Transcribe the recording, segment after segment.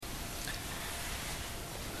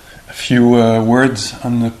A few words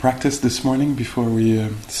on the practice this morning before we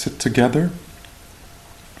sit together.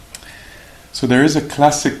 So there is a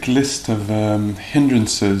classic list of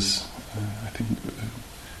hindrances. I think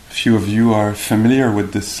a few of you are familiar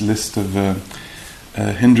with this list of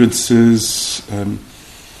hindrances,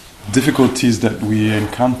 difficulties that we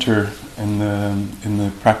encounter in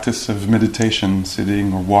the practice of meditation,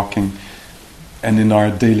 sitting or walking, and in our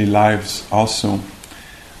daily lives also.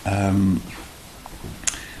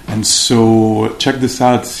 And so check this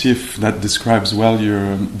out, see if that describes well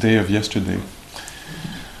your day of yesterday.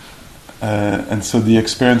 And so the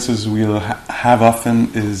experiences we'll have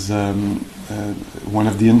often is one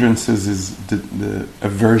of the hindrances is the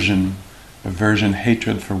aversion,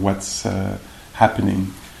 hatred for what's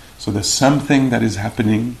happening. So there's something that is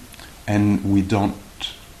happening and we don't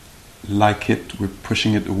like it, we're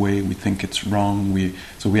pushing it away, we think it's wrong,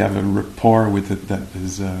 so we have a rapport with it that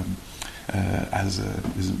is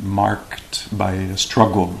is marked by a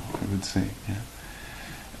struggle, I would say.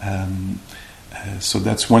 Yeah. So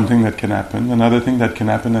that's one thing that can happen. Another thing that can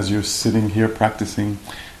happen as you're sitting here practicing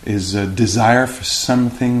is a desire for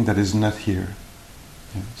something that is not here.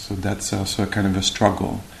 Yeah. So that's also a kind of a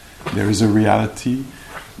struggle. There is a reality,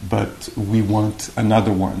 but we want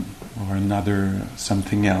another one or another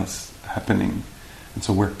something else happening. And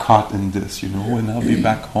so we're caught in this, and I'll be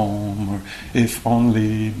back home, or if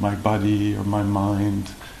only my body or my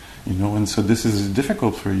mind, and so this is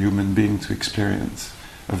difficult for a human being to experience.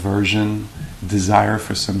 Aversion, desire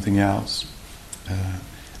for something else.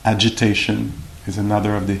 Agitation is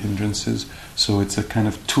another of the hindrances. So it's a kind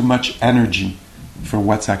of too much energy for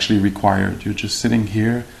what's actually required. You're just sitting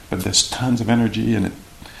here, but there's tons of energy and it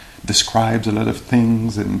describes a lot of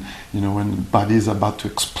things, and when the body is about to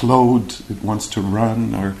explode, it wants to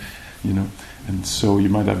run, or and so you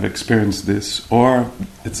might have experienced this, or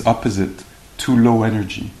it's opposite, too low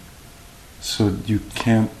energy, so you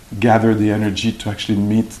can't gather the energy to actually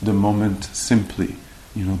meet the moment simply.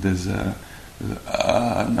 There's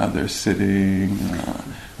another sitting,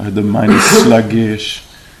 or the mind is sluggish.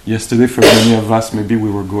 Yesterday, for many of us, maybe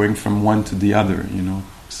we were going from one to the other,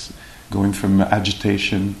 going from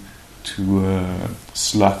agitation to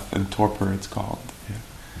sloth and torpor, it's called. Yeah.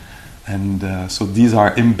 And so these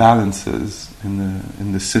are imbalances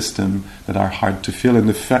in the system that are hard to feel. And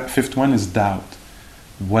the fifth one is doubt.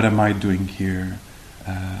 What am I doing here?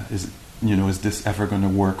 Is this ever going to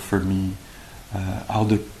work for me? All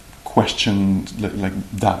the questions like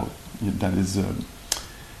doubt. That is,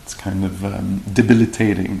 it's kind of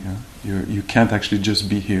debilitating. You can't actually just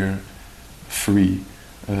be here free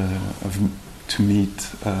to meet,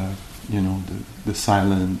 the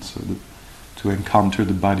silence, or to encounter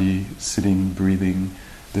the body, sitting, breathing.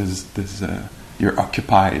 You're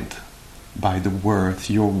occupied by the worth,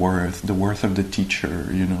 your worth, the worth of the teacher.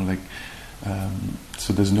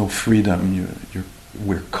 So there's no freedom.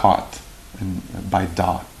 We're caught by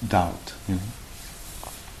doubt.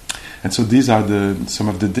 And so these are some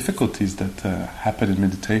of the difficulties that happen in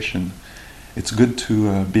meditation. It's good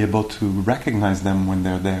to be able to recognize them when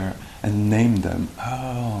they're there and name them.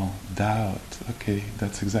 Oh, doubt. Okay,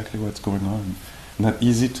 that's exactly what's going on. Not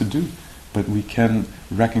easy to do, but we can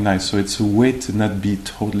recognize. So it's a way to not be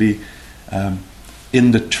totally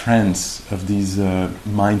in the trance of these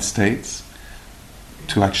mind states,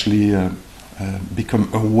 to actually become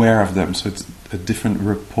aware of them. So it's a different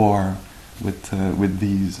rapport with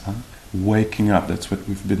these. Waking up, that's what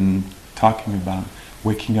we've been talking about.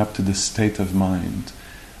 Waking up to the state of mind,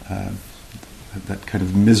 that kind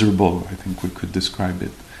of miserable, I think we could describe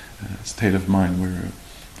it, state of mind where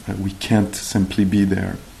we can't simply be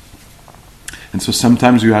there. And so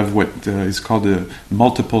sometimes you have what is called a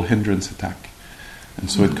multiple hindrance attack. And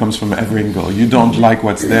so it comes from every angle. You don't like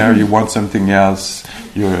what's there, you want something else,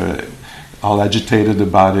 you're all agitated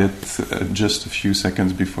about it just a few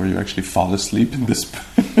seconds before you actually fall asleep in this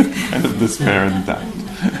kind of despair and doubt.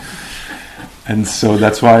 And so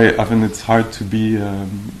that's why often it's hard to be,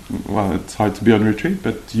 it's hard to be on retreat,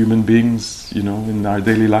 but human beings, in our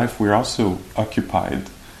daily life, we're also occupied,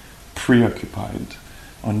 preoccupied,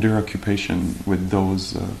 under occupation with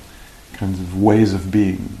those kinds of ways of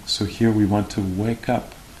being. So here we want to wake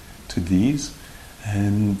up to these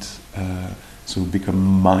and so become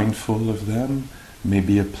mindful of them,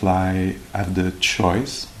 maybe have the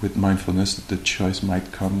choice. With mindfulness, the choice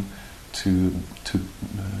might come to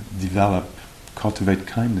develop, cultivate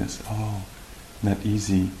kindness. Oh, not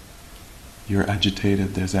easy. You're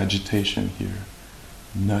agitated. There's agitation here.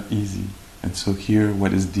 Not easy. And so here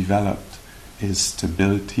what is developed is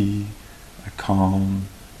stability, a calm,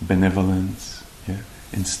 benevolence. Yeah?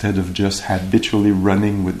 instead of just habitually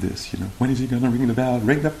running with this, when is he going to ring the bell?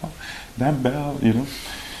 Ring the bell, that bell,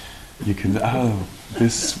 You can,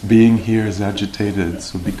 this being here is agitated,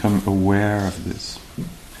 so become aware of this.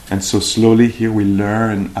 And so slowly here we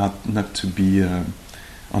learn not to be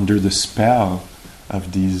under the spell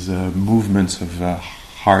of these movements of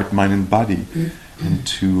heart, mind and body, and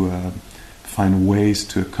to find ways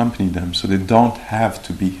to accompany them, so they don't have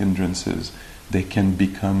to be hindrances. They can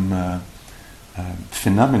become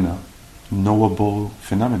phenomena, knowable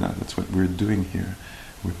phenomena. That's what we're doing here.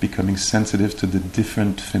 We're becoming sensitive to the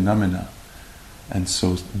different phenomena. And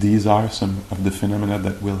so these are some of the phenomena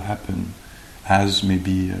that will happen, as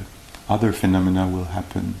maybe other phenomena will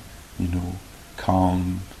happen,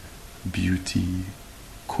 calm, beauty,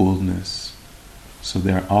 coolness. So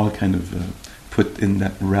they're all kind of put in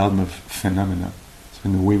that realm of phenomena. So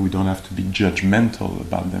in a way we don't have to be judgmental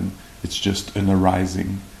about them. It's just an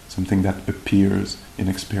arising, something that appears in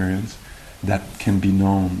experience that can be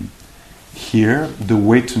known. Here, the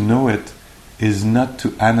way to know it is not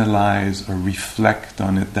to analyze or reflect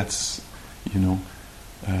on it. That's,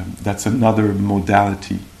 that's another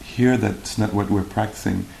modality. Here, that's not what we're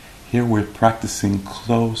practicing. Here, we're practicing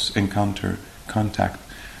close contact.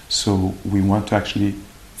 So we want to actually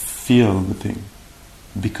feel the thing,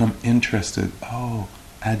 become interested. Oh,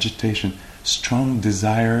 agitation, strong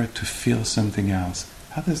desire to feel something else.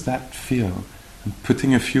 How does that feel? I'm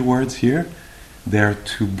putting a few words here. They're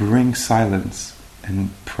to bring silence and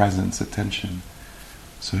presence, attention.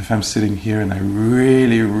 So if I'm sitting here and I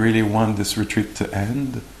really, really want this retreat to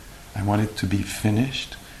end, I want it to be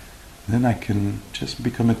finished, then I can just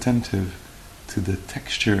become attentive to the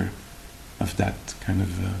texture of that kind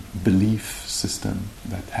of belief system,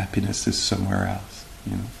 that happiness is somewhere else,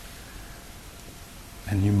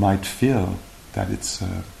 And you might feel that it's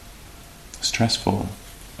stressful,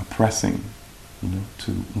 oppressing,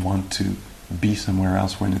 to want to be somewhere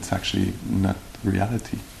else when it's actually not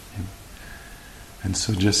reality. And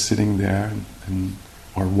so just sitting there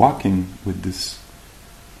or walking with this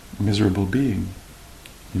miserable being,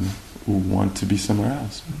 who want to be somewhere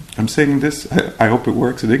else. I'm saying this, I hope it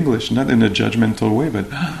works in English, not in a judgmental way, but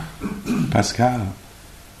Pascal,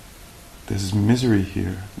 there's misery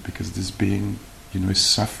here because this being, is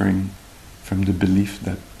suffering from the belief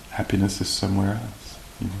that happiness is somewhere else.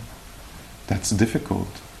 That's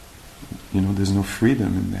difficult. There's no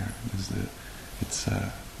freedom in there. It's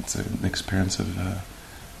an experience of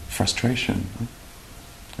frustration.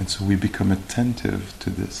 And so we become attentive to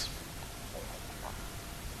this.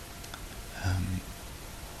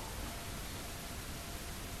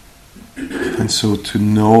 And so to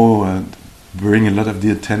know, bring a lot of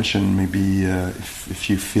the attention, maybe if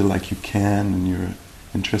you feel like you can and you're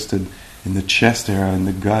interested in the chest area, in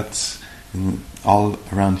the guts, in all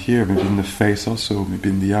around here, maybe in the face also, maybe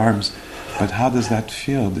in the arms. But how does that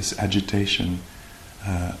feel, this agitation?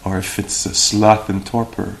 Or if it's a sloth and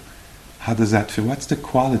torpor, how does that feel? What's the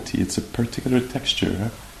quality? It's a particular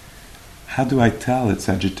texture. How do I tell it's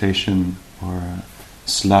agitation or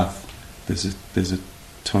sloth? There's a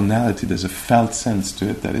tonality, there's a felt sense to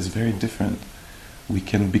it that is very different. We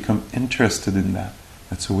can become interested in that.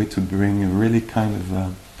 That's a way to bring a really kind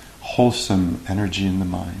of wholesome energy in the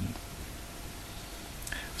mind.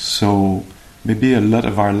 So maybe a lot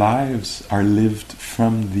of our lives are lived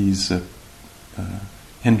from these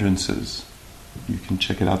hindrances. You can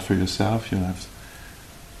check it out for yourself. You'll have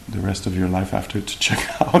the rest of your life after to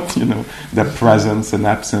check out, the presence and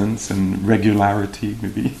absence and regularity,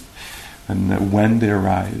 maybe, and when they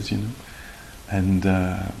arise, And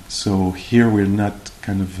so here we're not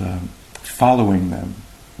kind of following them,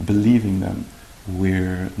 believing them.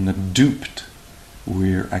 We're not duped.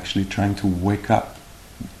 We're actually trying to wake up,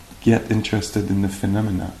 get interested in the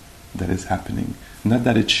phenomena that is happening. Not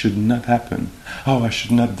that it should not happen. Oh, I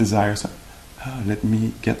should not desire something. Oh, let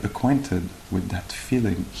me get acquainted with that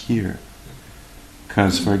feeling here.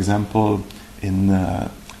 Because, for example, in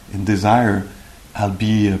desire, I'll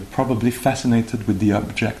be probably fascinated with the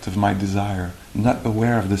object of my desire, not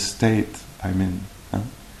aware of the state I'm in.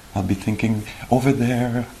 I'll be thinking, over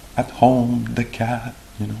there, at home, the cat,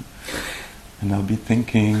 And I'll be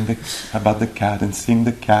thinking about the cat and seeing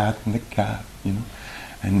the cat and the cat,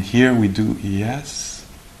 And here we do, yes,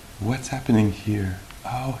 what's happening here?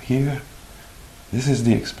 Oh, here, this is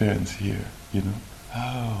the experience here,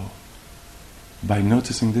 Oh, by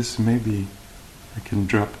noticing this, maybe I can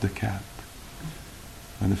drop the cat.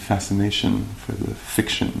 Or the fascination for the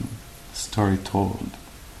fiction, story told,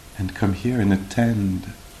 and come here and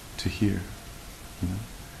attend to here.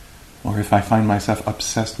 Or if I find myself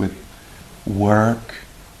obsessed with work,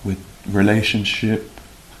 with relationship,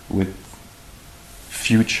 with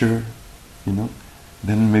future,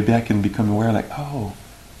 then maybe I can become aware, like, oh,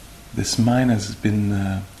 this mind has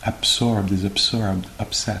been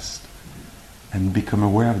obsessed, and become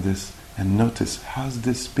aware of this and notice, how's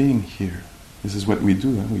this being here? This is what we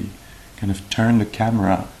do. We kind of turn the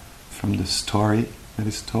camera from the story that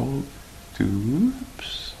is told to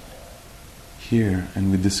here,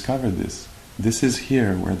 and we discover this. This is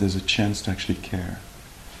here where there's a chance to actually care.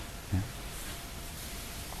 Yeah?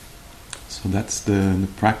 So that's the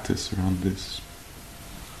practice around this.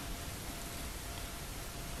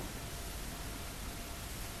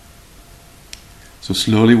 So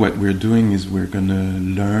slowly what we're doing is we're going to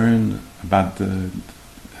learn about the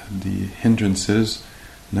hindrances,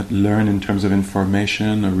 not learn in terms of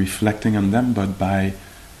information or reflecting on them, but by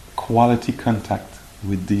quality contact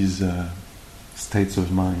with these states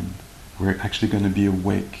of mind. We're actually going to be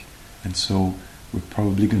awake, and so we're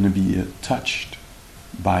probably going to be touched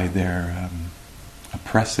by their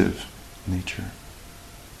oppressive nature.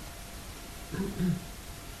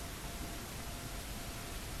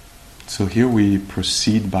 So here we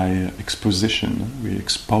proceed by exposition. We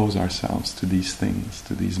expose ourselves to these things,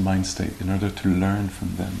 to these mind states, in order to learn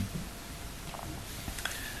from them.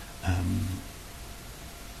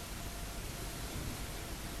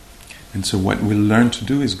 And so what we'll learn to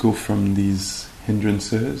do is go from these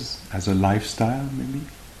hindrances as a lifestyle, maybe,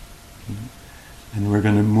 and we're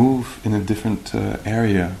going to move in a different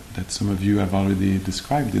area that some of you have already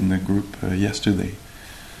described in the group yesterday,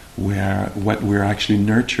 where what we're actually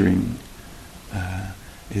nurturing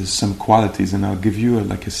is some qualities, and I'll give you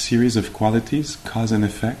a series of qualities, cause and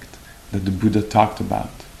effect, that the Buddha talked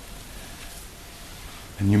about.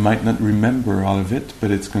 And you might not remember all of it,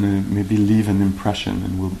 but it's going to maybe leave an impression,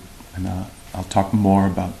 and I'll talk more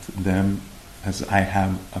about them as I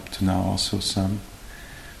have up to now also some.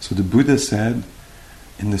 So the Buddha said,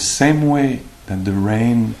 in the same way that the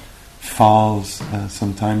rain falls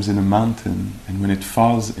sometimes in a mountain, and when it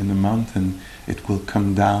falls in a mountain, it will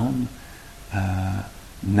come down.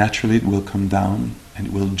 Naturally, it will come down, and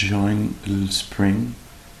it will join a little spring,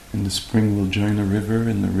 and the spring will join a river,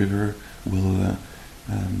 and the river will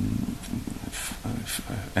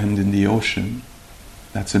end in the ocean.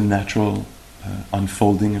 That's a natural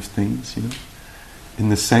unfolding of things, In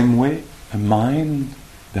the same way, a mind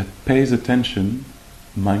that pays attention,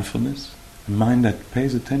 mindfulness, a mind that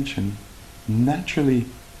pays attention naturally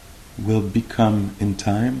will become, in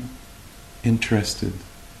time, interested,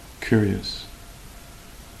 curious.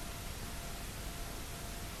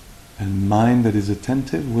 A mind that is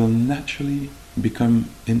attentive will naturally become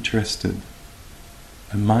interested.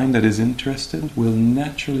 A mind that is interested will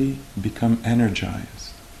naturally become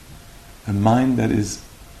energized. A mind that is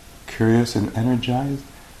curious and energized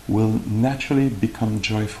will naturally become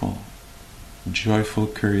joyful. Joyful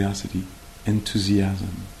curiosity,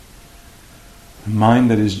 enthusiasm. A mind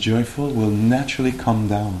that is joyful will naturally calm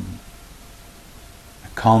down. A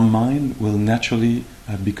calm mind will naturally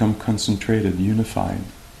become concentrated, unified.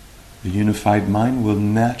 A unified mind will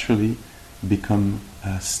naturally become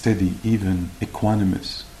steady, even,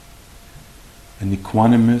 equanimous. An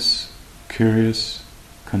equanimous, curious,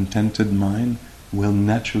 contented mind will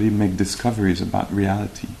naturally make discoveries about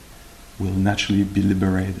reality, will naturally be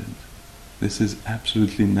liberated. This is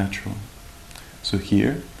absolutely natural. So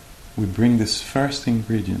here, we bring this first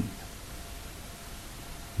ingredient.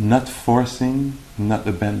 Not forcing, not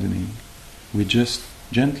abandoning. We just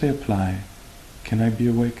gently apply, can I be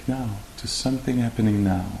awake now to something happening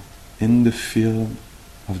now, in the field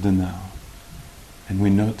of the now? And we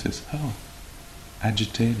notice, oh,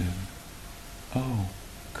 agitated. Oh,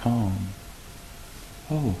 calm.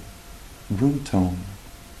 Oh, room tone.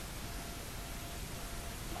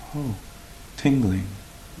 Oh, tingling.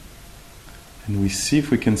 And we see if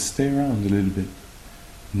we can stay around a little bit.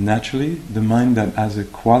 Naturally, the mind that has a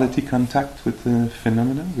quality contact with the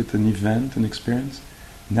phenomena, with an event, an experience,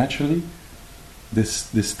 naturally,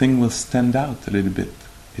 this thing will stand out a little bit.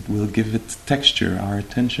 It will give it texture. Our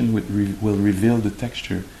attention will reveal the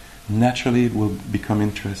texture. Naturally, it will become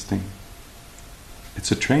interesting.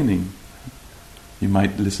 It's a training. You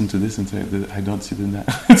might listen to this and say, I don't see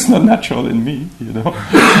it's not natural in me,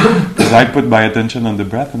 because I put my attention on the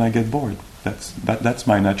breath and I get bored. That's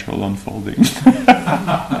my natural unfolding.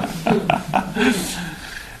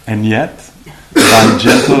 And yet, by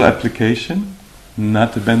gentle application,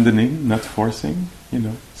 not abandoning, not forcing,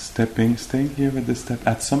 stepping, staying here with the step.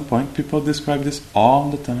 At some point, people describe this all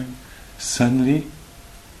the time. Suddenly,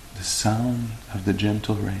 the sound of the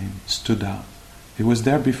gentle rain stood out. It was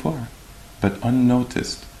there before, but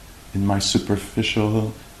unnoticed. In my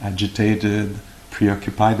superficial, agitated,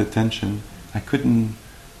 preoccupied attention, I couldn't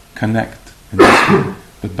connect And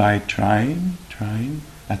but by trying,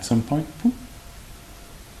 at some point, boom,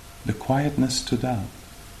 the quietness stood out.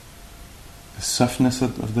 The softness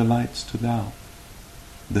of the light stood out.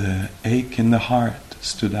 The ache in the heart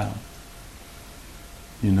stood out.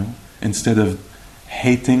 Instead of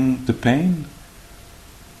hating the pain,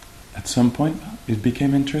 at some point it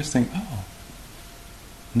became interesting. Oh,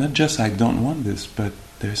 not just I don't want this, but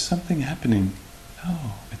there's something happening.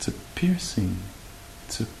 Oh, it's a piercing.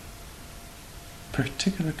 It's a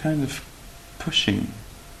particular kind of pushing.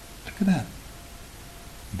 Look at that.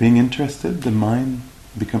 Being interested, the mind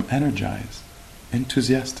become energized,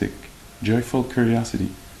 enthusiastic, joyful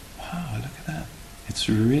curiosity. Wow, look at that. It's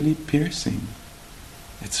really piercing.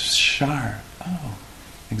 It's sharp. Oh,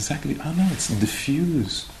 exactly. Oh no, it's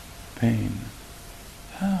diffused pain.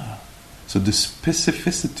 So the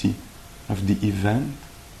specificity of the event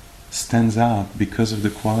stands out because of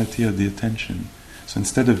the quality of the attention. So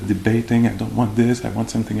instead of debating, I don't want this, I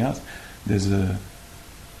want something else, there's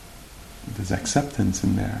acceptance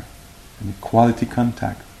in there, and a quality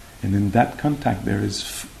contact. And in that contact there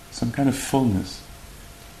is some kind of fullness.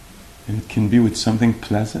 And it can be with something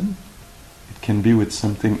pleasant, it can be with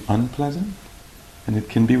something unpleasant, and it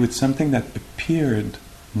can be with something that appeared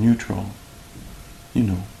neutral.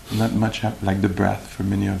 Not much like the breath for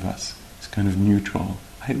many of us. It's kind of neutral.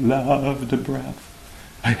 I love the breath.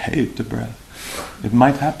 I hate the breath. It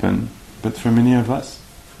might happen, but for many of us,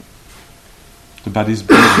 the body's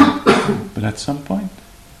busy. But at some point,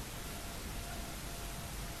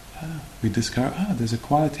 we discover, there's a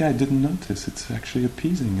quality I didn't notice. It's actually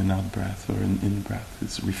appeasing an out-breath or an in-breath.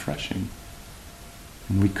 It's refreshing.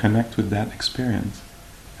 And we connect with that experience.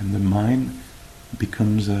 And the mind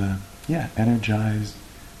becomes, energized.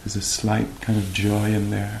 There's a slight kind of joy in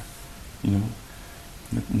there.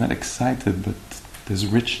 Not excited, but there's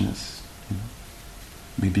richness.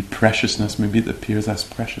 Maybe preciousness. Maybe it appears as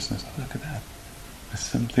preciousness. Oh, look at that. There's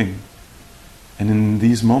something. And in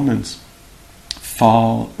these moments,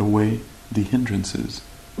 fall away the hindrances.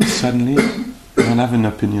 Suddenly, you don't have an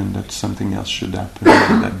opinion that something else should happen,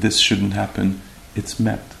 or that this shouldn't happen. It's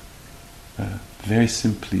met very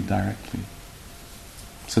simply, directly.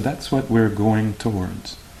 So that's what we're going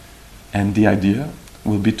towards. And the idea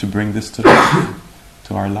will be to bring this to life,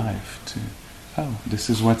 to our life. This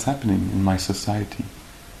is what's happening in my society.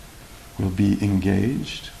 We'll be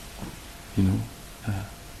engaged,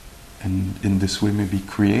 and in this way maybe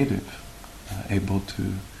creative, able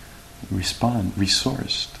to respond,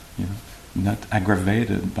 resourced, not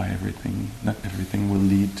aggravated by everything. Not everything will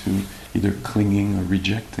lead to either clinging or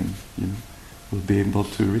rejecting. We'll be able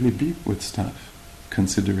to really be with stuff,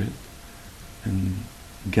 consider it, and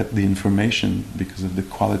get the information because of the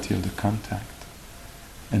quality of the contact.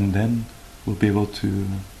 And then we'll be able to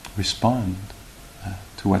respond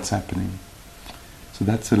to what's happening. So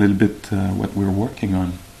that's a little bit what we're working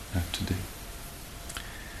on today.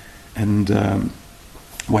 And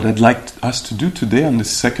what I'd like us to do today on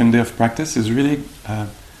this second day of practice is really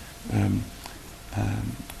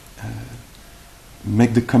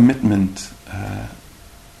make the commitment.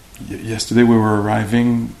 Yesterday we were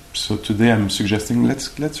arriving, so today I'm suggesting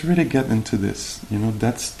let's really get into this.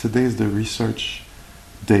 Today is the research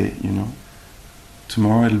day.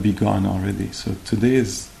 Tomorrow it'll be gone already. So today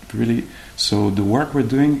is really, so the work we're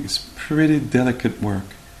doing is pretty delicate work.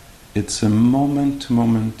 It's a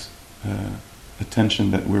moment-to-moment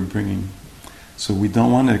attention that we're bringing. So we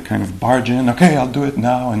don't want to kind of barge in, okay, I'll do it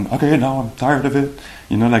now, and okay, now I'm tired of it.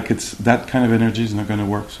 It's that kind of energy is not going to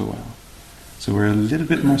work so well. So we're a little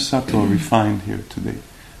bit more subtle, refined here today.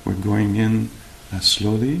 We're going in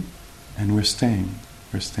slowly, and we're staying.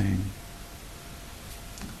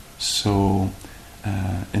 So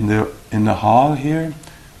in the hall here,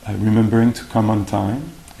 remembering to come on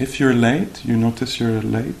time. If you're late, you notice you're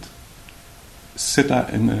late, sit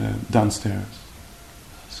downstairs.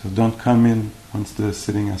 So don't come in once the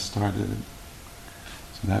sitting has started.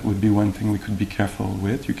 So that would be one thing we could be careful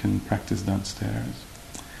with. You can practice downstairs.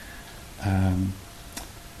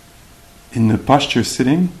 In the posture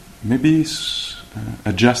sitting, maybe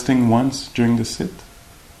adjusting once during the sit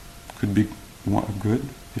could be good.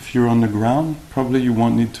 If you're on the ground, probably you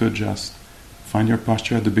won't need to adjust. Find your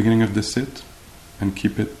posture at the beginning of the sit and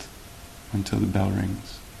keep it until the bell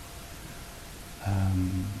rings.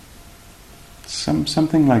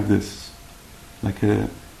 Something like this, like an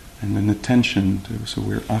attention to. So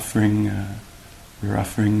we're offering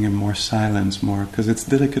more silence, because it's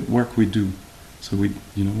delicate work we do. So we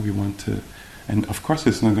want to, and of course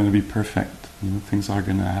it's not going to be perfect. Things are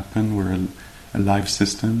going to happen. We're alive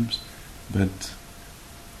systems, but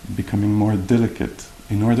becoming more delicate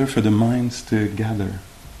in order for the minds to gather.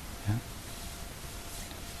 Yeah?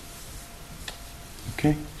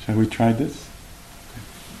 Okay, shall we try this?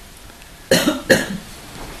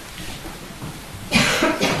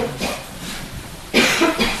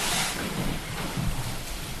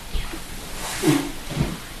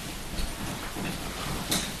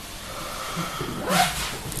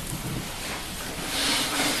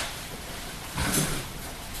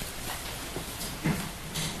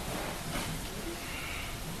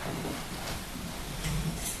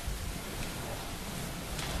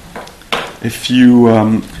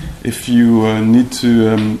 If you need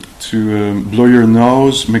to blow your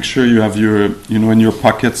nose, make sure you have in your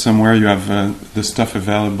pocket somewhere you have the stuff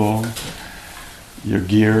available. Your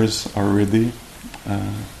gears are ready.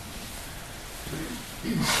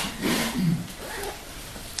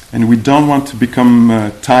 And we don't want to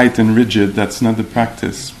become tight and rigid. That's not the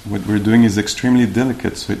practice. What we're doing is extremely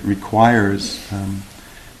delicate, so it requires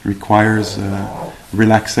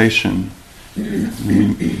relaxation.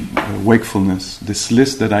 Wakefulness. This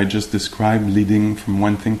list that I just described, leading from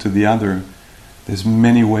one thing to the other, there's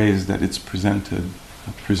many ways that it's presented.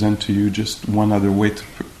 I'll present to you just one other way to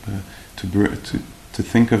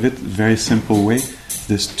think of it. Very simple way.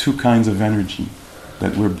 There's two kinds of energy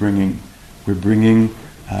that we're bringing. We're bringing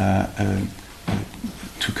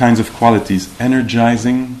two kinds of qualities: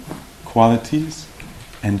 energizing qualities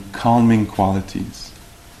and calming qualities.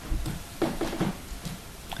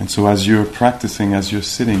 And so as you're practicing, as you're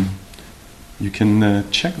sitting, you can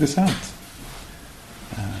check this out.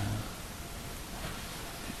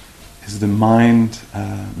 Is the mind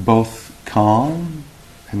both calm,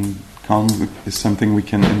 and calm is something we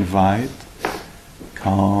can invite,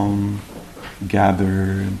 calm,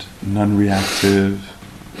 gathered, non-reactive,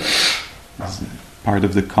 is part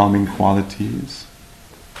of the calming qualities,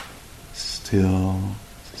 still,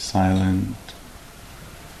 silent,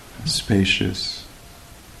 spacious.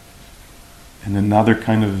 And another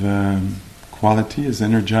kind of quality is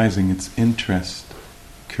energizing. It's interest,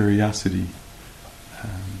 curiosity,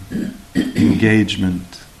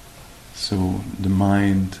 engagement. So the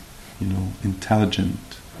mind,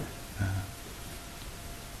 intelligent,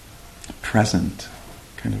 present,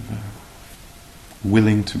 kind of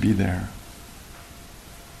willing to be there.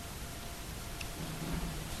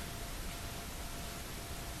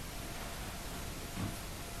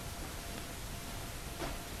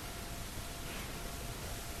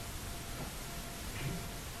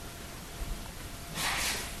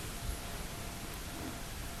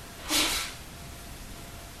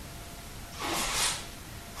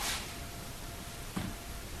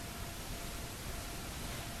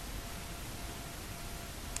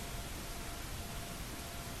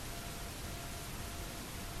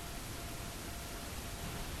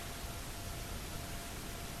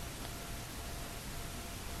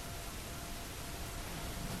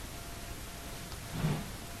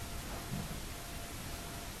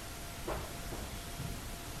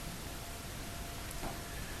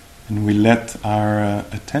 And we let our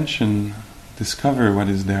attention discover what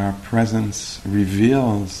is there. Our presence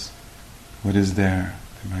reveals what is there.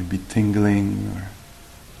 There might be tingling or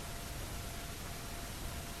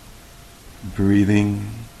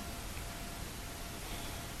breathing.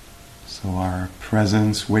 So our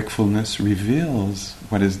presence, wakefulness reveals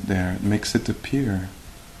what is there. It makes it appear.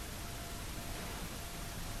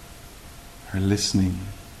 Our listening.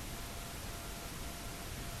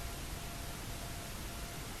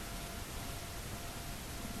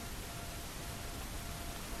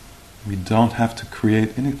 We don't have to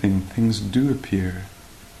create anything. Things do appear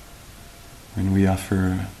when we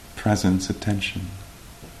offer presence, attention.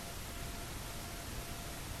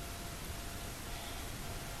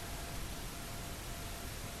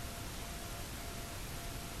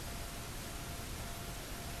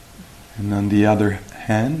 And on the other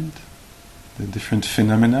hand, the different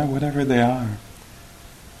phenomena, whatever they are,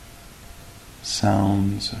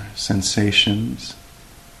 sounds or sensations,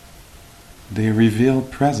 they reveal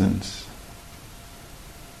presence.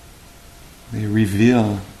 They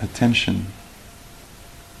reveal attention.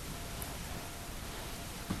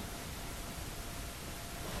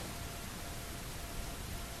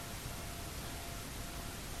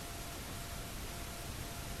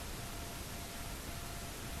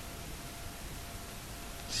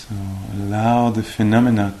 So allow the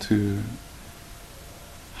phenomena to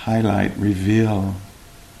highlight, reveal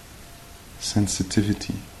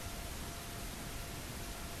sensitivity.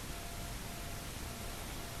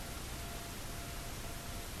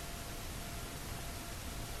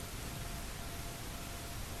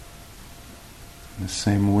 In the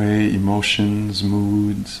same way, emotions,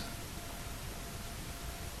 moods,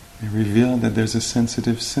 they reveal that there's a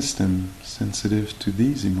sensitive system, sensitive to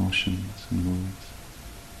these emotions and moods.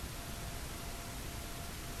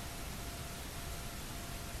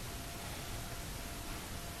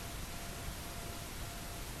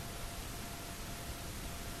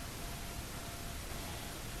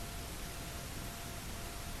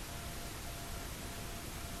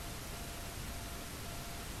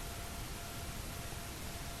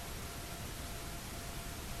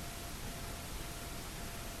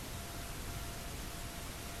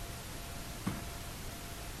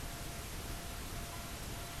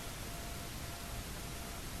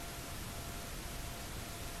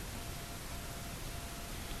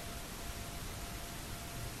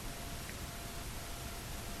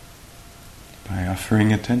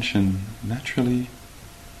 offering attention, naturally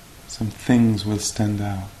some things will stand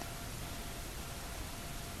out.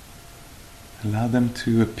 Allow them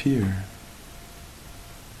to appear.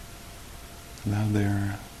 Allow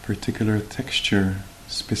their particular texture,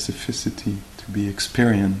 specificity to be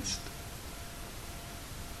experienced.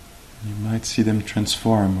 You might see them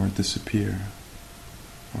transform or disappear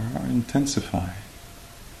or intensify.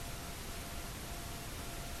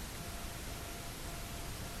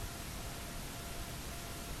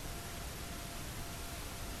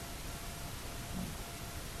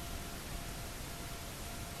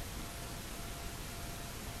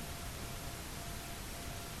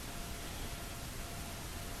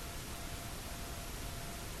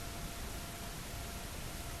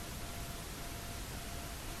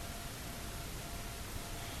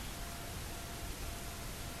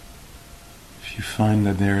 If you find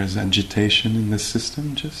that there is agitation in the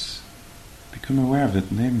system, just become aware of it,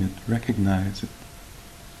 name it, recognize it.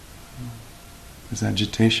 There's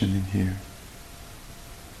agitation in here.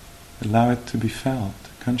 Allow it to be felt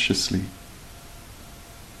consciously.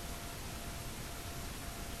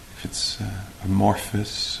 If it's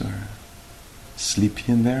amorphous or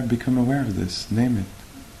sleepy in there, become aware of this, name it,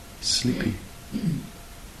 sleepy.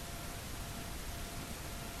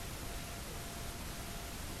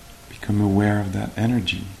 Become aware of that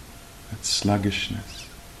energy, that sluggishness,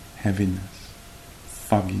 heaviness,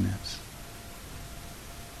 fogginess.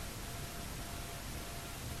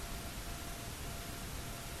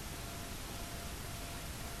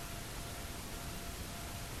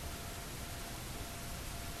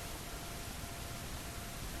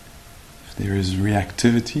 If there is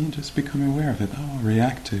reactivity, just become aware of it. Oh,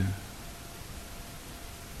 reactive.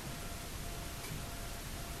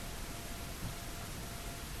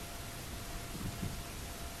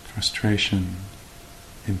 Frustration,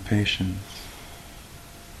 impatience.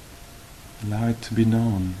 Allow it to be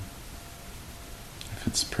known if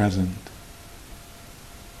it's present.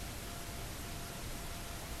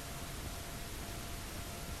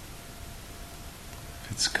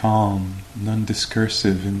 If it's calm,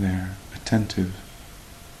 non-discursive in there, attentive.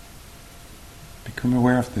 Become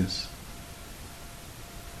aware of this.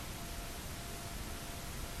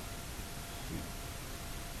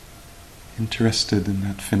 Interested in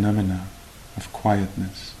that phenomena of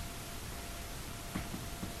quietness.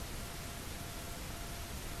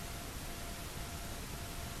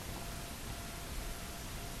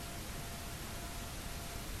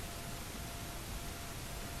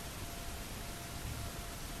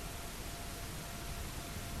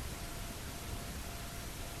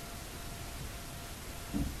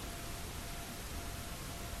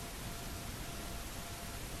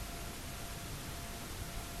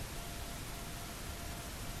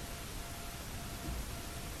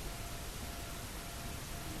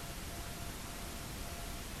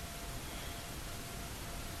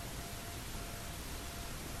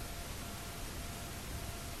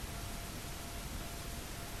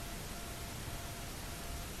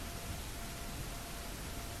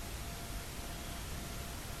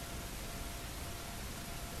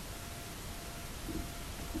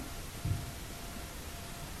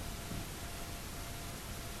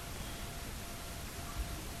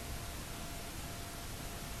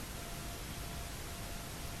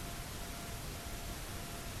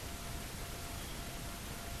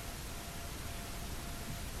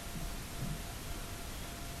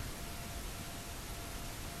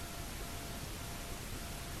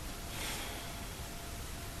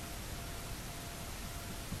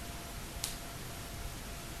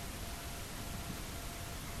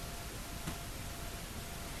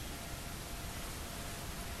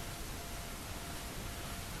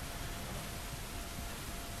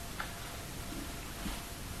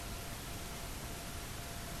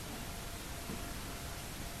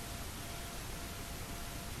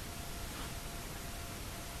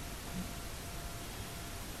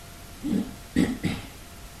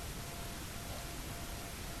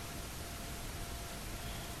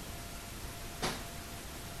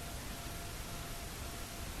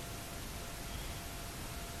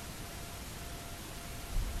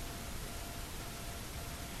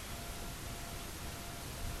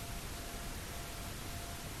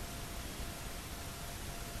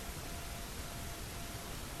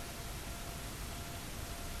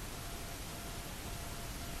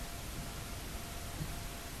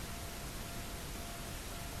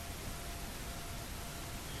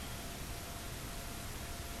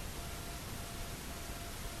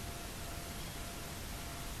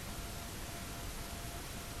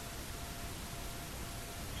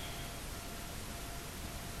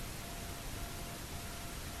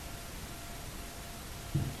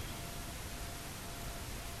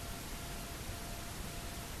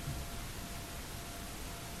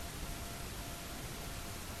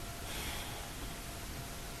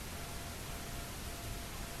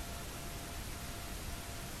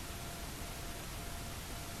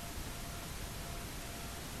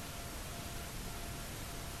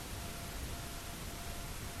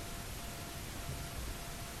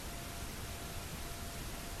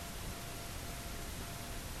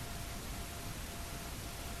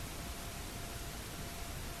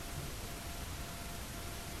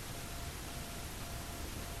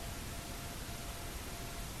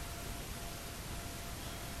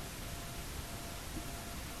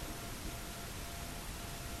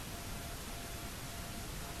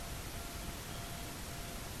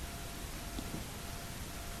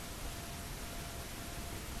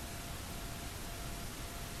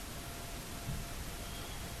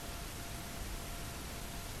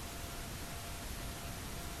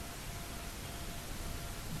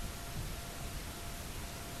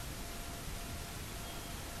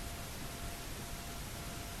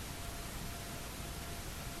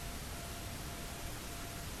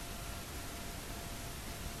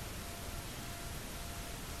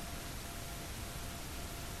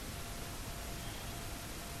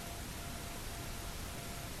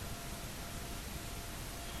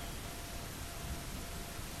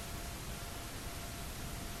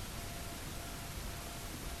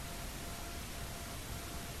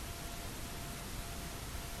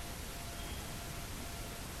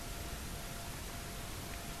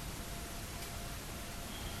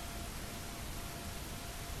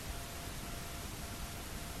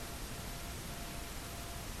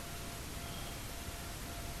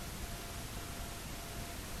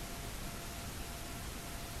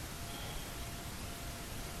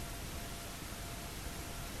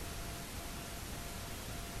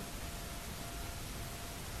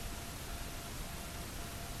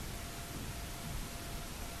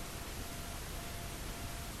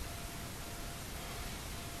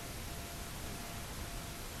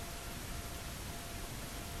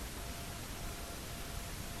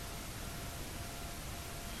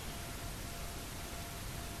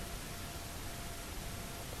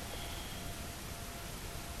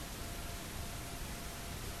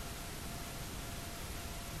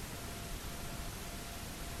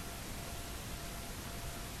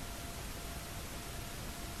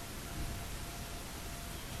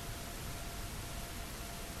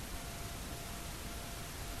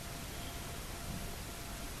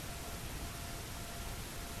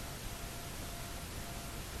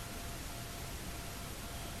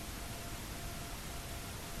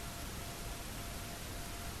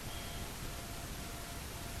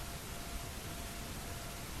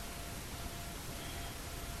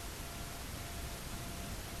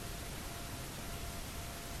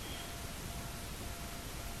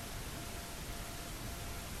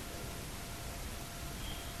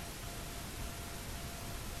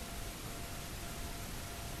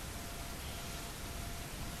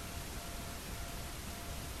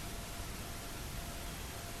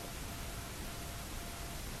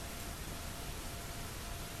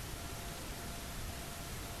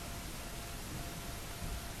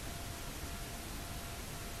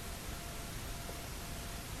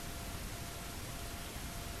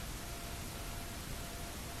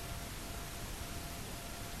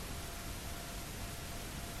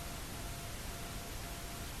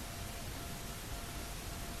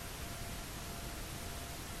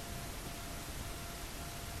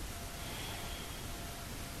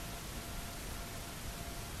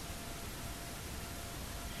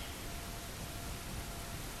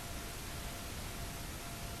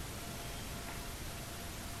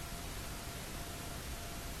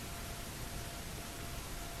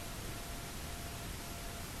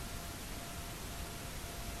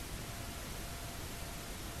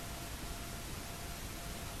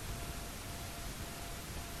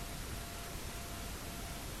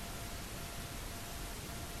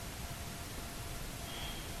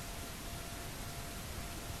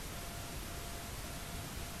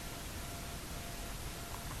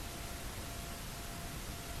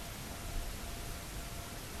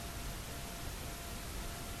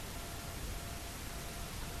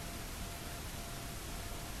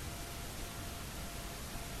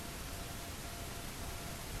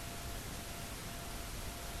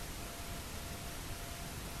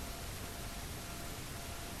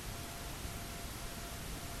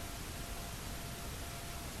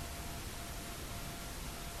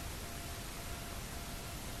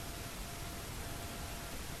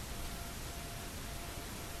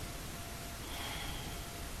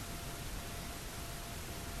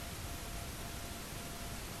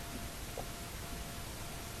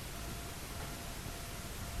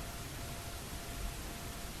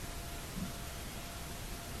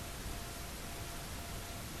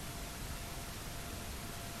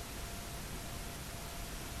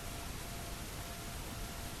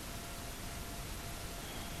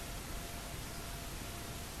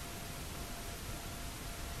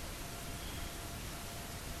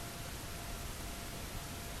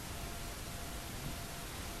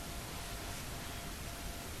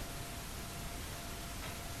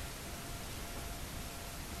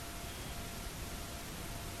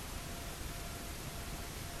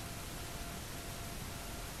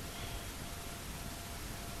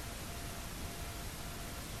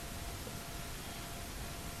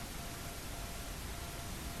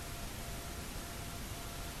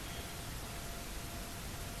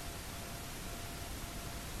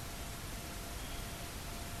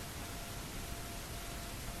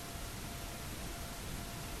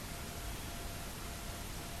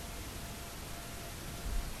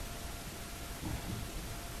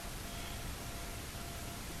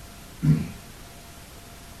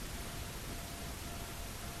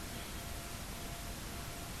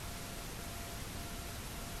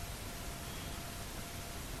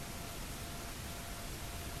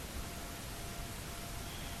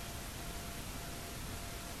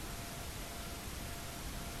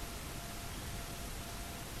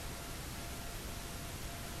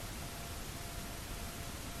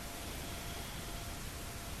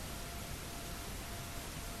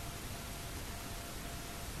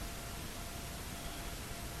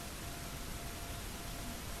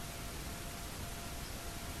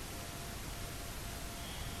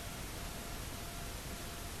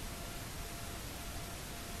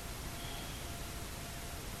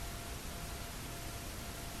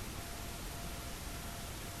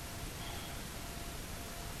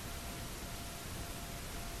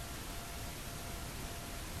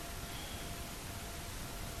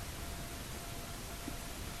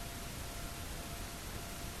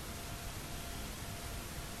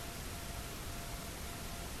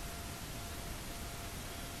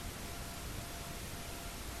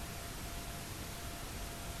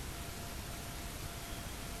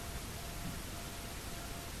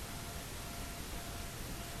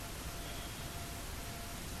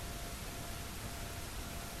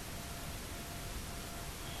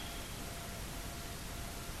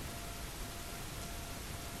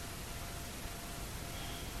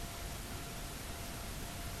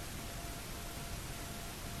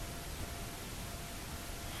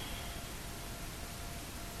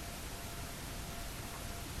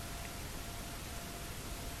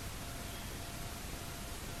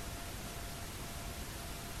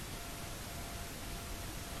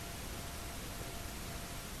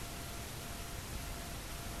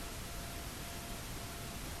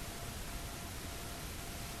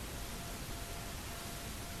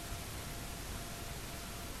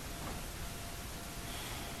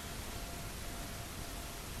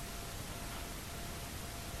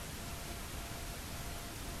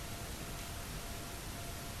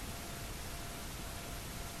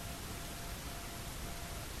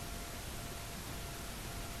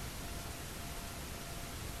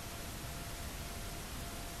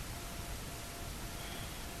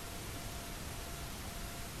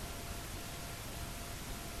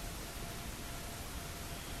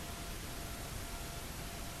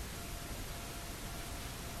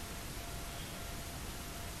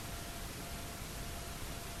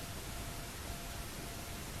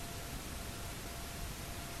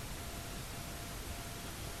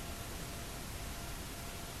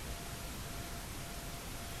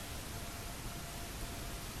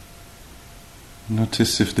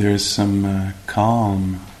 Notice if there is some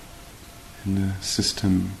calm in the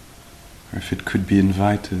system, or if it could be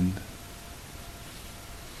invited.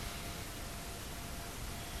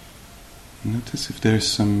 Notice if there is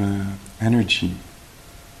some energy,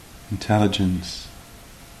 intelligence,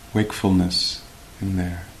 wakefulness in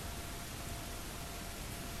there.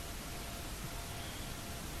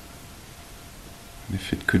 And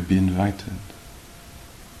if it could be invited.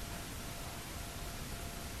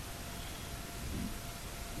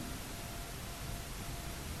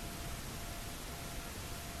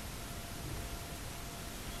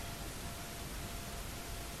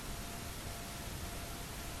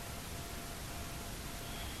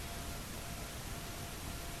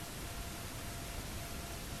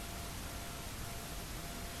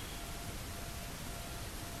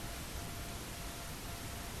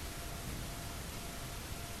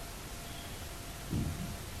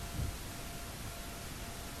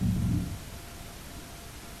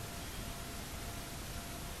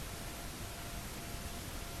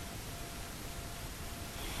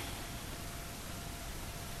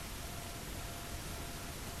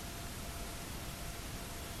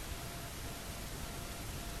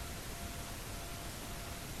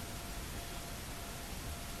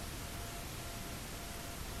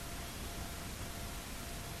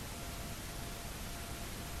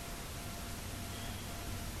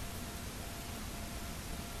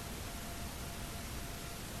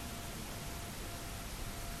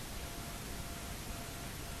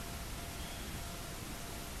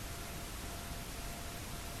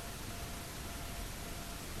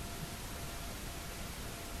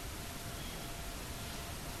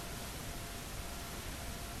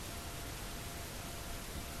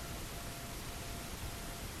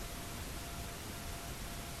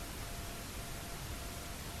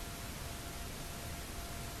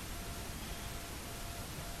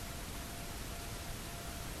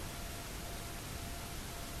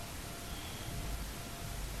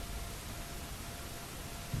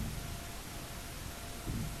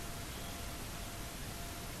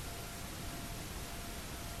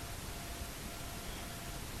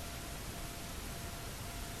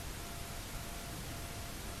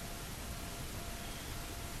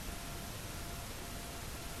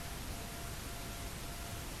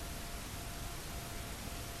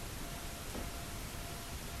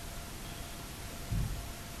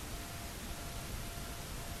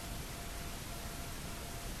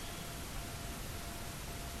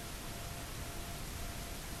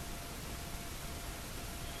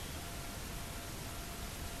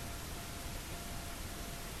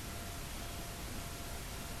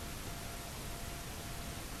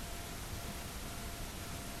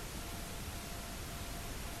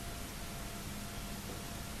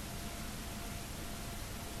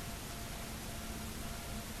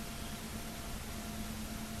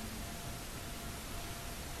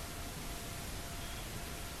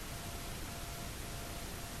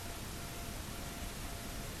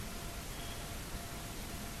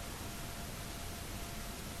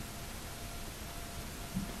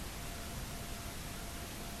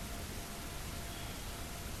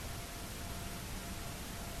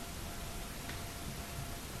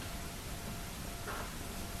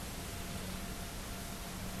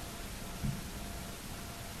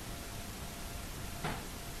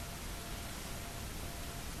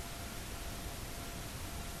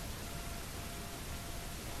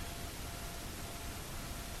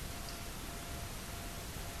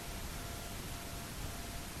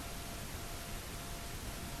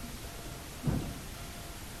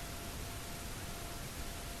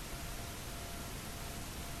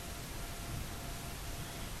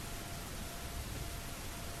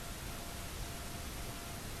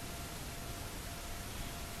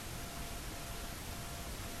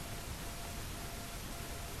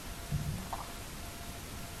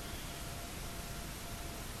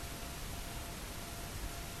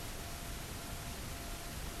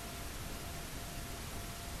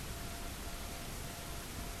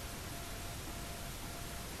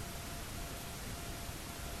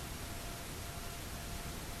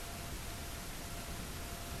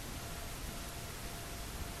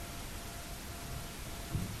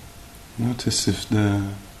 Notice if the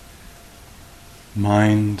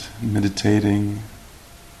mind meditating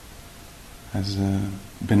has a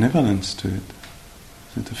benevolence to it.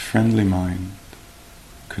 Is it a friendly mind?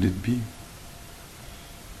 Could it be?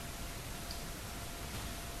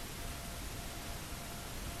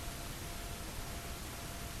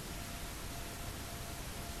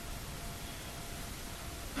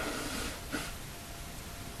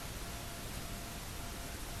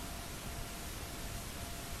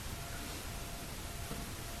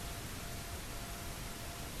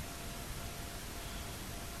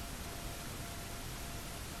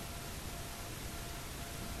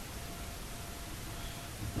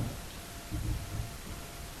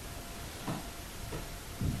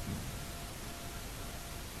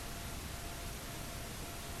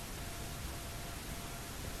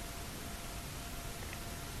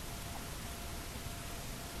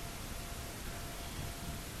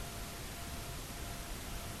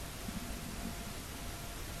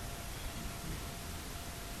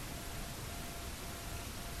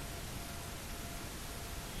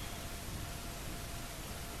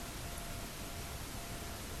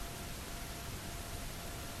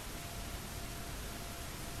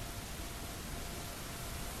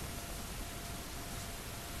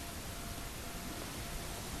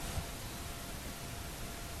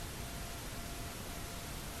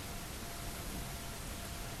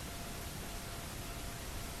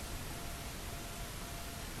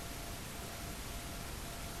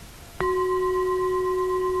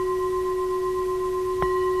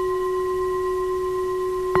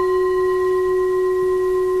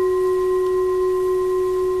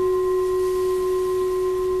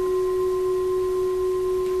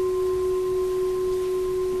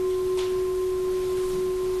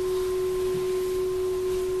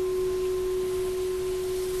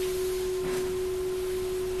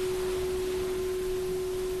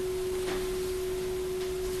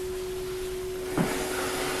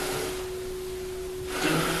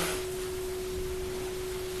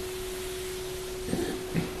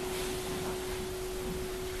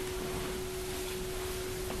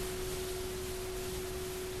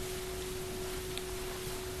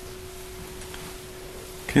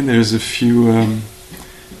 Okay, there's a few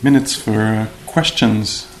minutes for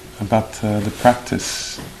questions about the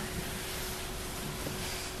practice.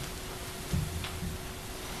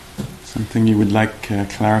 Something you would like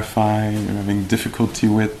clarify, you're having difficulty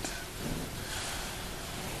with.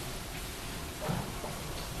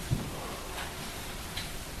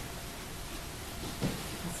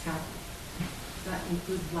 Pascal, does that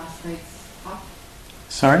include last night's talk?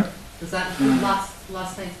 Sorry? Does that include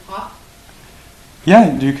last night's talk?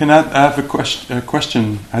 Yeah, you can have a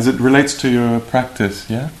question as it relates to your practice,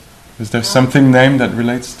 yeah? Is there something named that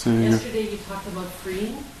relates to your... Yesterday you talked about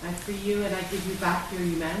freeing. I free you and I give you back your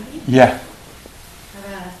humanity. Yeah. I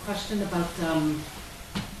have a question about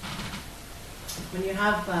when you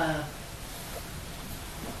have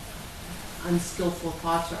unskillful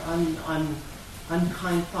thoughts or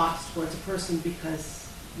unkind thoughts towards a person because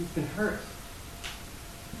you've been hurt.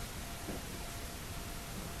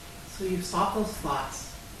 So you stop those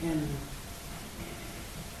thoughts and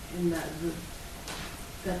that is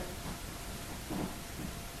it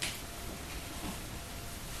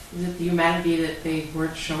the humanity that they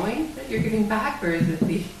weren't showing that you're giving back, or is it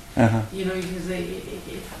the because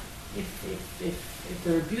if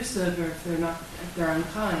they're abusive or if they're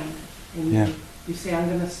unkind, and you say I'm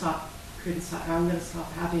going to stop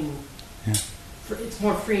having. Yeah. It's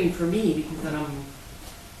more freeing for me because then I'm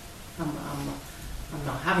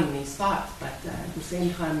not having these thoughts, but at the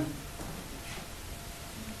same time,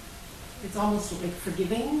 it's almost like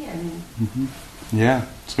forgiving and. Mm-hmm. Yeah,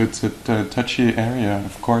 so it's a touchy area,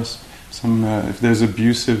 of course. If there's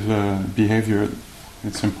abusive behavior,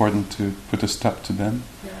 it's important to put a stop to them.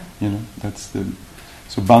 Yeah.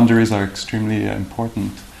 So boundaries are extremely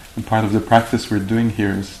important, and part of the practice we're doing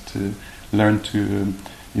here is to learn to,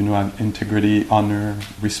 have integrity, honor,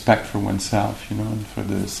 respect for oneself, and for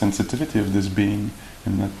the sensitivity of this being,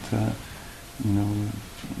 and not,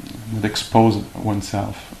 not expose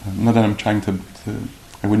oneself. Not that I'm trying to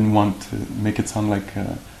I wouldn't want to make it sound like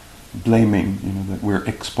blaming, that we're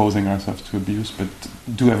exposing ourselves to abuse, but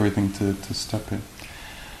do everything to stop it.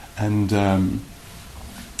 And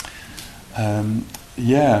in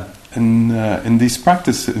this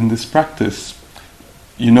practice, any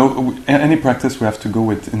practice we have to go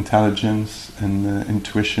with intelligence and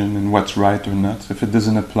intuition and what's right or not. So if it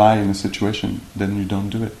doesn't apply in a situation, then you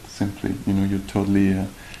don't do it. Simply, you're totally,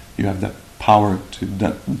 you have that power to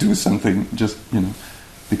do something just,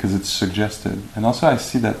 because it's suggested. And also I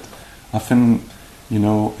see that often,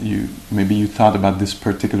 you thought about this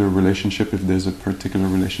particular relationship, if there's a particular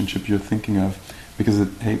relationship you're thinking of, because it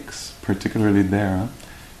aches particularly there.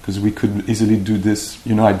 Because we could easily do this,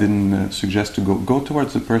 I didn't suggest to go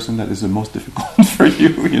towards the person that is the most difficult for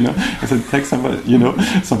you, I said take somebody,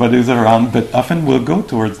 somebody who's around, but often we'll go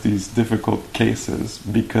towards these difficult cases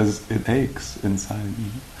because it aches inside.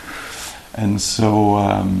 And so,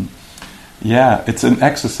 it's an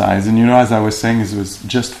exercise, and as I was saying, it was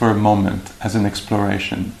just for a moment, as an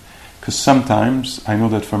exploration. Because sometimes, I know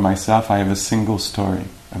that for myself, I have a single story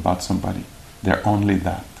about somebody. They're only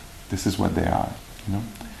that. This is what they are,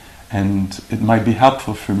 And it might be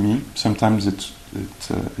helpful for me. Sometimes it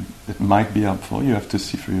might be helpful. You have to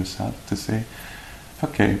see for yourself to say,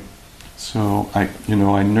 okay, So I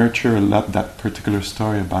nurture a lot that particular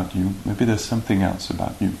story about you. Maybe there's something else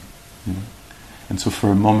about you, you know. And so for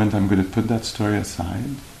a moment I'm going to put that story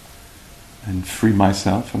aside and free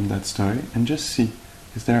myself from that story and just see,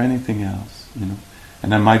 is there anything else, you know?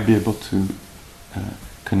 And I might be able to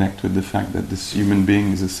connect with the fact that this human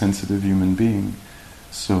being is a sensitive human being.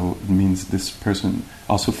 So it means this person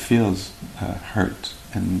also feels hurt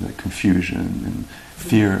and confusion and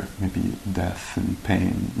fear, maybe death and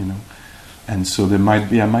pain, you know. And so I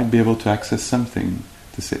might be able to access something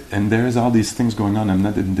to say, and there is all these things going on. I'm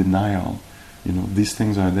not in denial, you know. These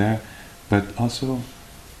things are there, but also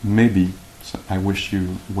maybe I wish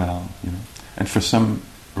you well, you know. And for some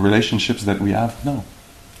relationships that we have, no,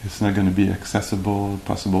 it's not going to be accessible,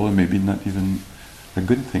 possible, or maybe not even a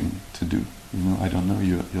good thing to do. You know, I don't know.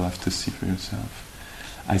 You'll have to see for yourself.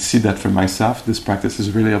 I see that for myself. This practice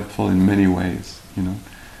is really helpful in many ways. You know,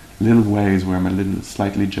 little ways where I'm a little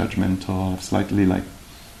slightly judgmental, slightly like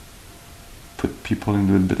put people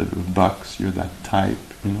into a bit of a box. You're that type,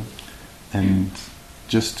 you know, and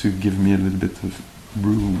just to give me a little bit of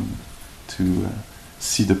room to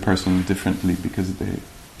see the person differently, because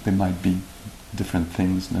they might be different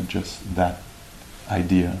things, not just that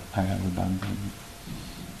idea I have about them.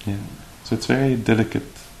 Yeah. So it's very delicate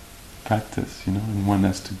practice, you know, and one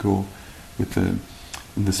has to go with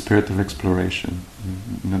in the spirit of exploration,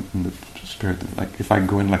 not in the spirit of like, if I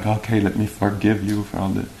go in like, okay, let me forgive you for all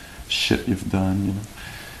the shit you've done, you know.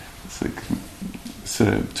 It's like,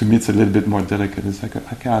 so to me it's a little bit more delicate. It's like,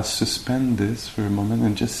 okay, I'll suspend this for a moment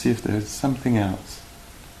and just see if there's something else,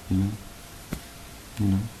 you know. You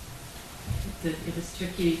know. It is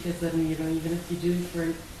tricky because then, you know, even if you do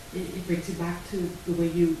it brings you back to the way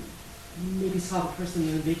you maybe saw the person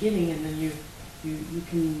in the beginning, and then you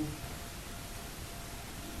can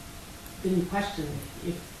then you question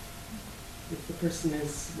if the person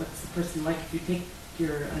is, what's the person like if you take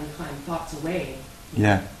your unkind thoughts away.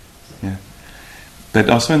 Yeah, yeah. But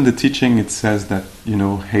also in the teaching it says that, you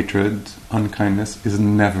know, hatred, unkindness is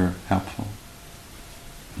never helpful.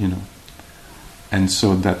 You know. And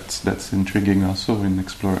so that's intriguing also in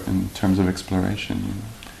terms of exploration, you know.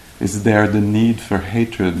 Is there the need for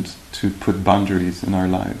hatred to put boundaries in our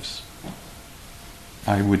lives?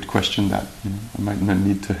 I would question that, you know. I might not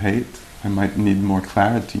need to hate. I might need more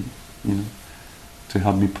clarity, you know, to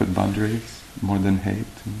help me put boundaries more than hate.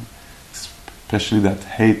 You know. Especially that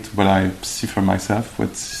hate, what I see for myself,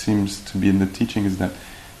 what seems to be in the teaching is that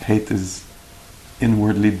hate is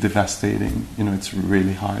inwardly devastating. You know, it's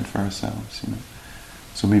really hard for ourselves, you know.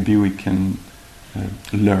 So maybe we can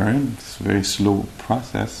learn, it's a very slow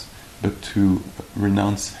process, but to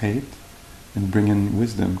renounce hate and bring in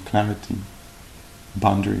wisdom, clarity,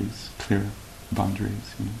 boundaries, clear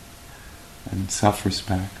boundaries, you know, and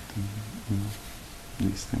self-respect, and, you know,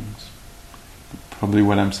 these things. Probably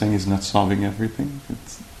what I'm saying is not solving everything,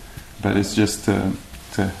 but it's just to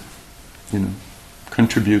you know,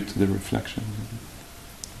 contribute to the reflection.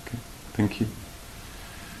 Okay, thank you.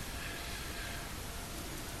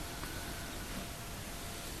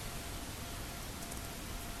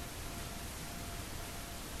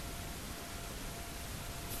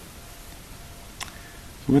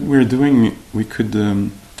 What we're doing, we could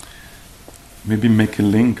maybe make a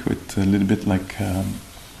link with a little bit like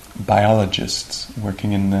biologists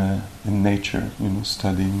working in nature, you know,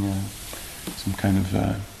 studying some kind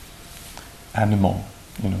of animal,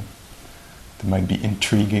 you know. There might be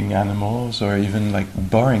intriguing animals or even like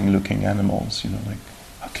boring-looking animals, you know, like,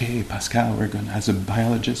 okay, Pascal, as a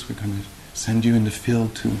biologist, we're going to send you in the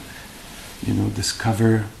field to, you know,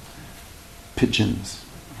 discover pigeons.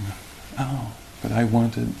 Oh. But I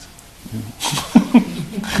wanted, you know,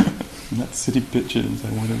 not city pigeons, I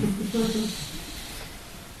wanted,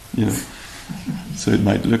 you know, so it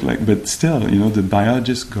might look like, but still, you know, the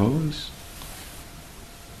biologist goes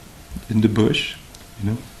in the bush, you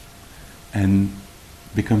know, and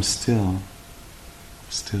becomes still,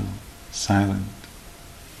 silent,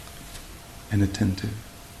 and attentive,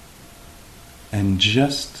 and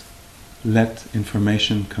just let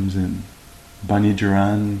information comes in. Bani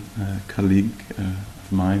Duran, a colleague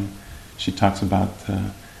of mine, she talks about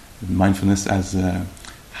mindfulness as a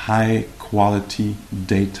high-quality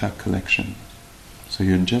data collection. So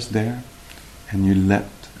you're just there, and you let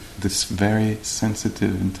this very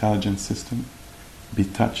sensitive, intelligent system be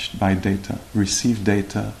touched by data, receive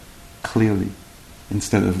data clearly,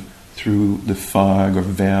 instead of through the fog or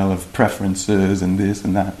veil of preferences and this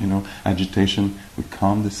and that, you know, agitation. We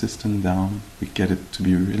calm the system down, we get it to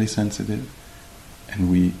be really sensitive, and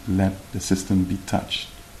we let the system be touched,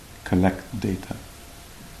 collect data.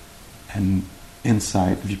 And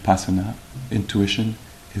inside vipassana, intuition,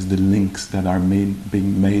 is the links that are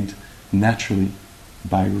being made naturally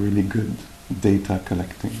by really good data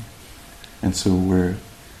collecting. And so we're,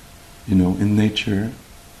 in nature,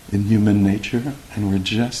 in human nature, and we're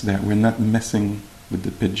just there. We're not messing with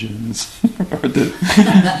the pigeons or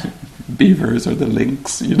the beavers or the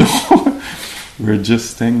lynx, We're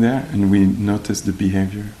just staying there, and we notice the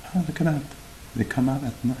behavior. Oh, look at that. They come out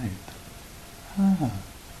at night. Ah,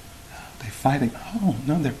 they're fighting. Oh,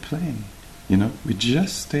 no, they're playing. We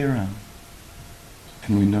just stay around.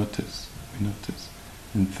 And we notice.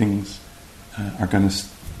 And things are going to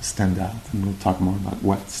stand out. And we'll talk more about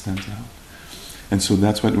what stands out. And so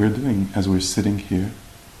that's what we're doing as we're sitting here.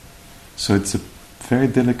 So it's a very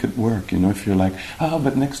delicate work. If you're like, oh,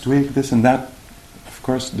 but next week, this and that. Of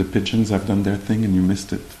course, the pigeons have done their thing and you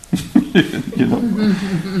missed it.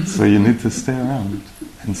 So you need to stay around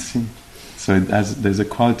and see. So there's a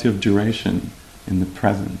quality of duration in the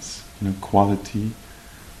presence. Quality,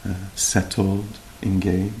 settled,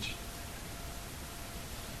 engaged,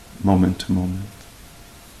 moment to moment.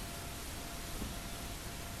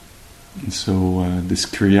 And so this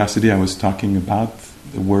curiosity I was talking about,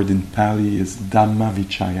 the word in Pali is Dhamma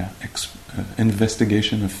Vichaya,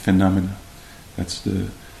 investigation of phenomena. That's the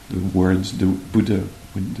words the Buddha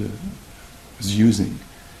was using.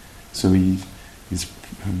 So he's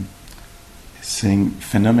saying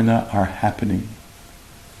phenomena are happening.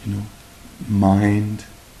 Mind,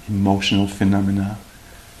 emotional phenomena,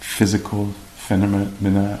 physical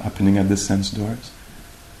phenomena happening at the sense doors.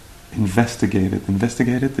 Investigate it.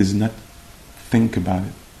 Investigate it is not think about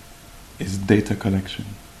it. It's data collection.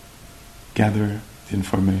 Gather the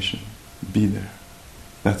information. Be there.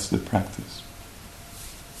 That's the practice.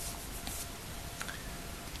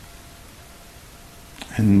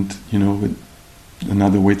 And with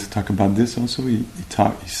another way to talk about this also, he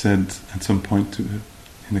said at some point in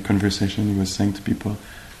the conversation, he was saying to people,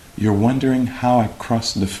 you're wondering how I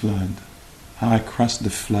crossed the flood. How I crossed the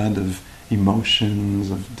flood of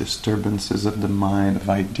emotions, of disturbances of the mind, of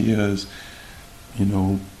ideas,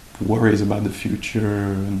 worries about the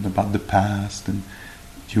future and about the past. And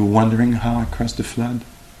you're wondering how I crossed the flood?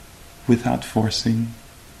 Without forcing,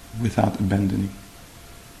 without abandoning.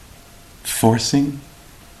 Forcing,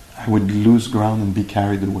 I would lose ground and be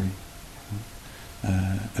carried away.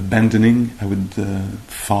 Abandoning, I would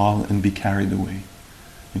fall and be carried away.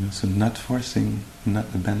 So not forcing, not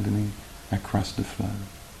abandoning, I crossed the flood.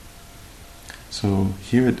 So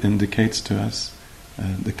here it indicates to us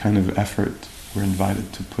the kind of effort we're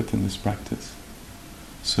invited to put in this practice.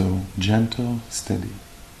 So gentle, steady,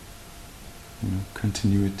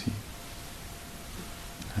 continuity.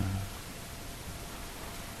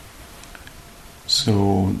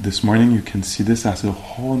 So this morning you can see this as a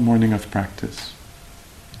whole morning of practice.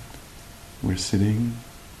 We're sitting,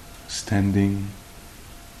 standing,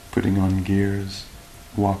 putting on gears,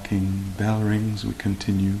 walking, bell rings, we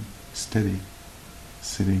continue, steady,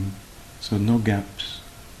 sitting. So no gaps,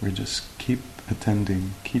 we just keep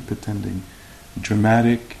attending.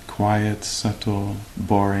 Dramatic, quiet, subtle,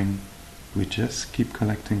 boring, we just keep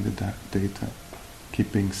collecting the data,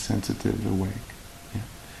 keeping sensitive, awake.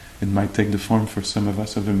 It might take the form for some of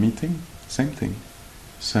us of a meeting, same thing.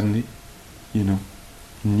 Suddenly,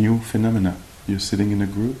 new phenomena. You're sitting in a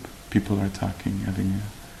group, people are talking, having a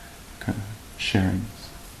kind of sharing.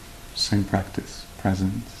 Same practice,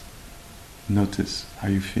 presence. Notice how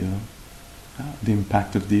you feel, the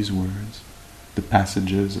impact of these words, the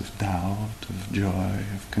passages of doubt, of joy,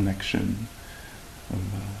 of connection, of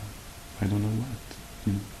I don't know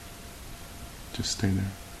what. Just stay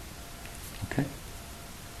there. Okay?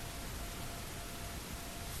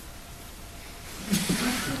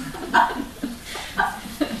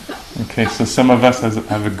 Okay, so some of us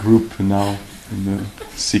have a group now in the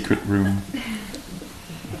secret room.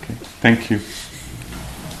 Okay, thank you.